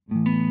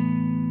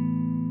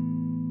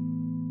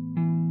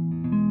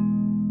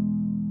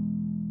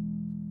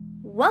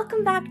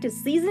Welcome back to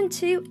Season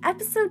 2,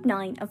 Episode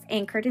 9 of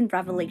Anchored in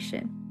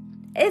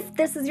Revelation. If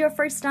this is your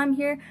first time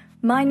here,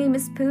 my name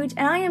is Pooj,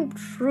 and I am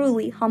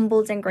truly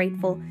humbled and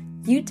grateful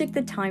you took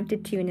the time to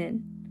tune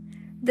in.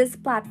 This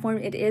platform,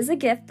 it is a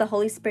gift the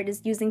Holy Spirit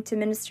is using to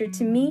minister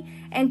to me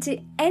and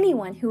to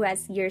anyone who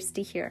has ears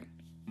to hear.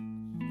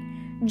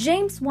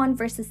 James 1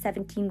 verses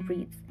 17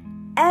 reads,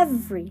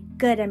 "Every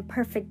good and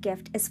perfect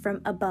gift is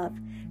from above,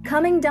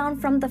 coming down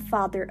from the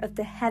Father of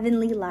the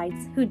heavenly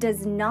lights, who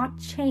does not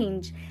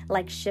change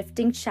like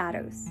shifting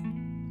shadows."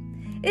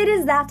 It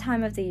is that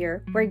time of the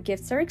year where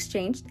gifts are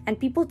exchanged and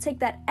people take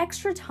that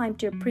extra time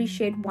to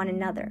appreciate one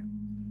another.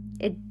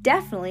 It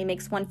definitely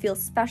makes one feel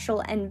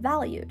special and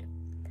valued.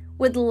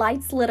 With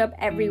lights lit up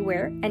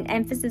everywhere and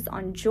emphasis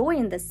on joy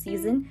in this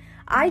season,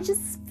 I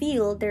just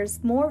feel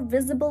there's more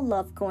visible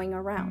love going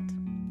around.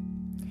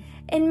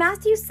 In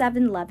Matthew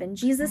 7:11,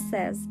 Jesus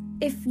says,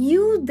 "If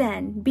you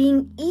then,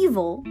 being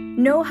evil,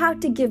 know how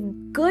to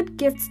give good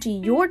gifts to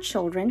your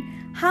children,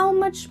 how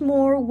much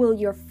more will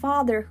your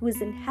Father who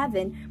is in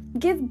heaven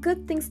give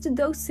good things to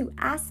those who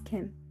ask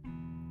him?"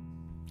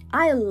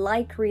 I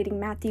like reading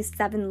Matthew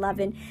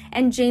 7:11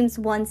 and James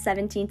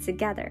 1:17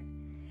 together.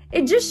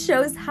 It just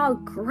shows how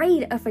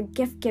great of a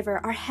gift giver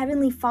our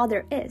Heavenly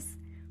Father is.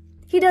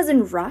 He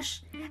doesn't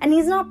rush, and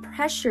he's not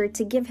pressured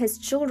to give his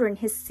children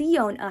his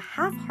Sion a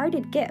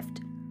half-hearted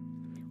gift.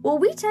 What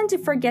we tend to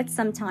forget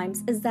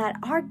sometimes is that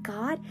our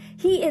God,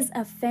 he is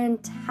a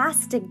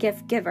fantastic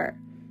gift giver.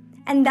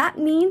 And that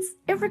means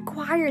it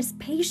requires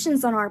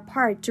patience on our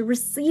part to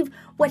receive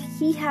what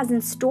he has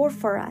in store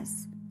for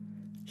us.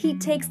 He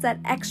takes that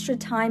extra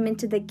time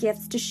into the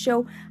gifts to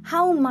show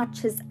how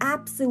much his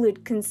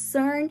absolute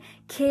concern,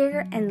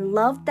 care, and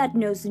love that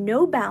knows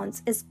no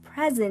bounds is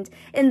present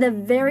in the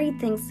very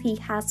things he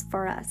has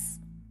for us.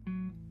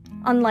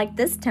 Unlike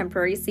this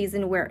temporary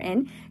season we're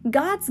in,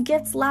 God's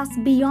gifts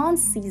last beyond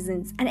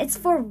seasons, and it's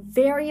for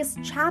various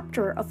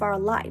chapters of our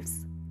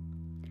lives.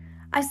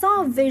 I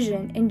saw a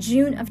vision in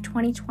June of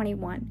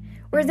 2021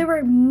 where there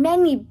were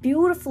many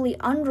beautifully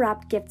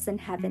unwrapped gifts in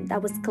heaven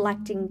that was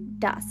collecting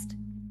dust.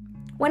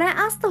 When I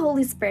asked the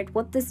Holy Spirit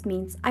what this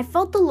means, I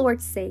felt the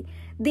Lord say,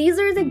 "These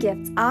are the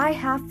gifts I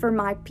have for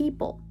my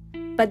people,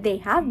 but they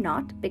have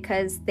not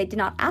because they did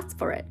not ask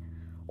for it,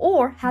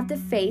 or have the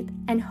faith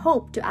and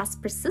hope to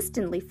ask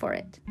persistently for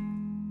it."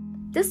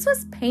 This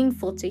was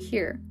painful to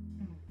hear.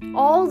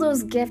 All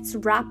those gifts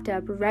wrapped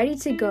up, ready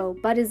to go,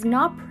 but is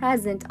not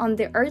present on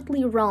the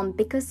earthly realm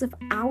because of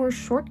our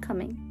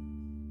shortcoming.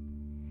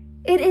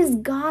 It is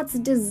God's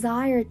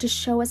desire to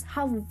show us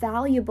how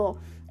valuable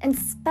and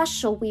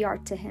special we are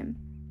to him.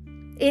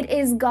 It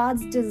is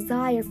God's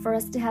desire for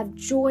us to have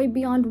joy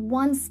beyond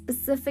one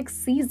specific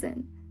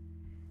season.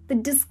 The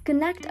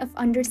disconnect of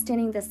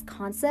understanding this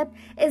concept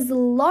is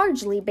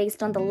largely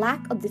based on the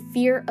lack of the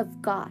fear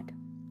of God.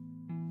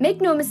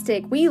 Make no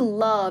mistake, we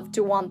love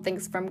to want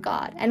things from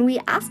God, and we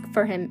ask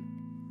for him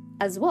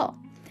as well.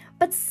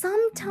 But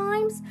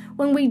sometimes,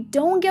 when we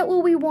don't get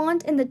what we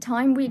want in the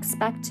time we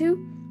expect to,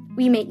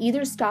 we may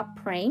either stop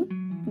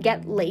praying,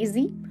 get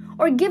lazy,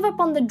 or give up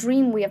on the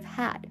dream we have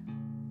had.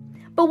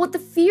 But what the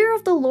fear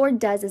of the Lord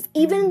does is,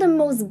 even in the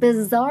most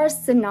bizarre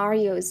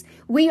scenarios,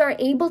 we are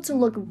able to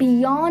look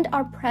beyond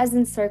our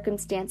present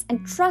circumstance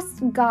and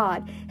trust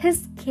God,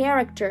 his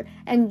character,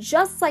 and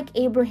just like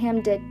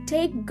Abraham did,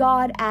 take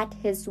God at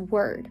his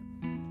word.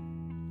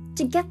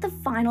 To get the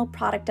final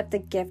product of the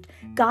gift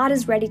God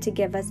is ready to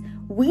give us,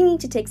 we need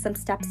to take some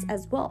steps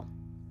as well.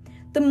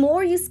 The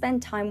more you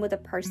spend time with a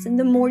person,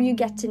 the more you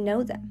get to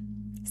know them.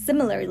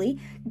 Similarly,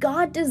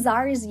 God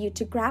desires you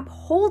to grab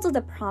hold of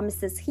the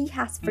promises he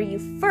has for you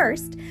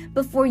first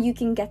before you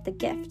can get the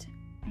gift.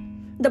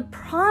 The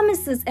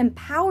promises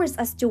empowers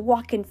us to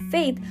walk in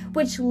faith,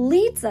 which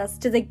leads us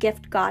to the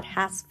gift God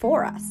has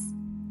for us.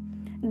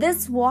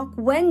 This walk,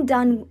 when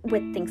done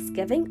with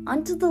thanksgiving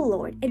unto the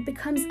Lord, it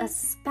becomes a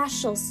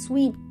special,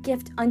 sweet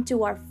gift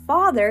unto our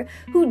Father,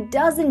 who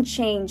doesn't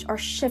change or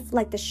shift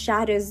like the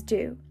shadows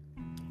do.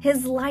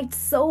 His light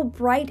so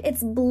bright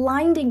it's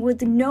blinding,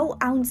 with no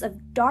ounce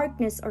of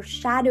darkness or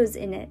shadows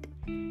in it.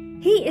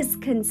 He is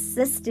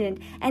consistent,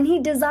 and he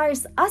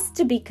desires us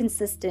to be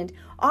consistent,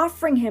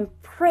 offering him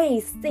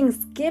praise,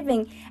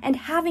 thanksgiving, and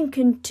having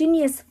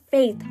continuous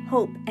faith,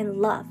 hope, and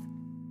love.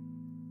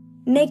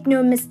 Make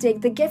no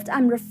mistake, the gift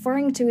I'm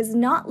referring to is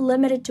not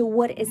limited to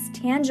what is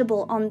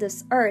tangible on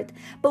this earth,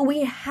 but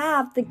we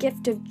have the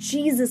gift of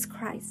Jesus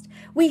Christ.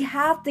 We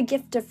have the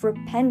gift of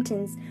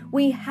repentance.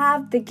 We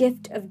have the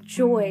gift of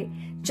joy,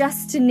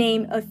 just to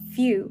name a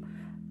few.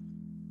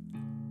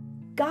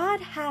 God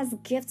has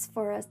gifts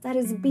for us that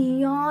is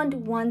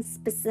beyond one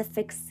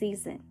specific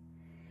season.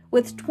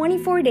 With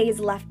 24 days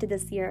left to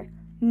this year,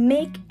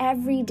 make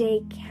every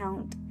day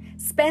count.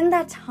 Spend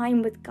that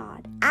time with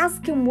God.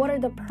 Ask him what are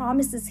the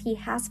promises he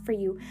has for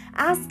you.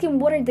 Ask him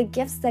what are the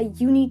gifts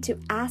that you need to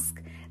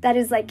ask that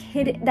is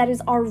hidden, that is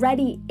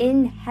already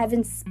in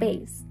heaven's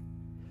space.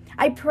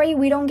 I pray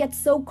we don't get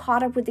so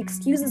caught up with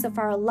excuses of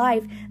our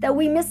life that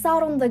we miss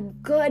out on the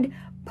good,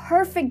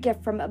 perfect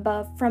gift from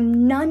above,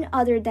 from none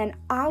other than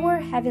our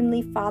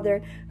Heavenly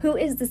Father, who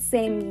is the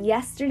same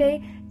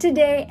yesterday,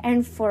 today,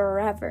 and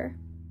forever.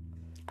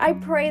 I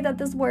pray that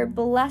this word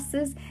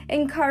blesses,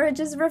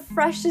 encourages,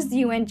 refreshes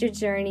you and your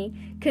journey.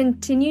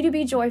 Continue to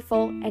be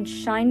joyful and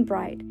shine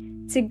bright.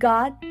 To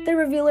God, the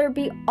Revealer,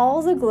 be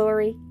all the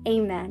glory.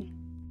 Amen.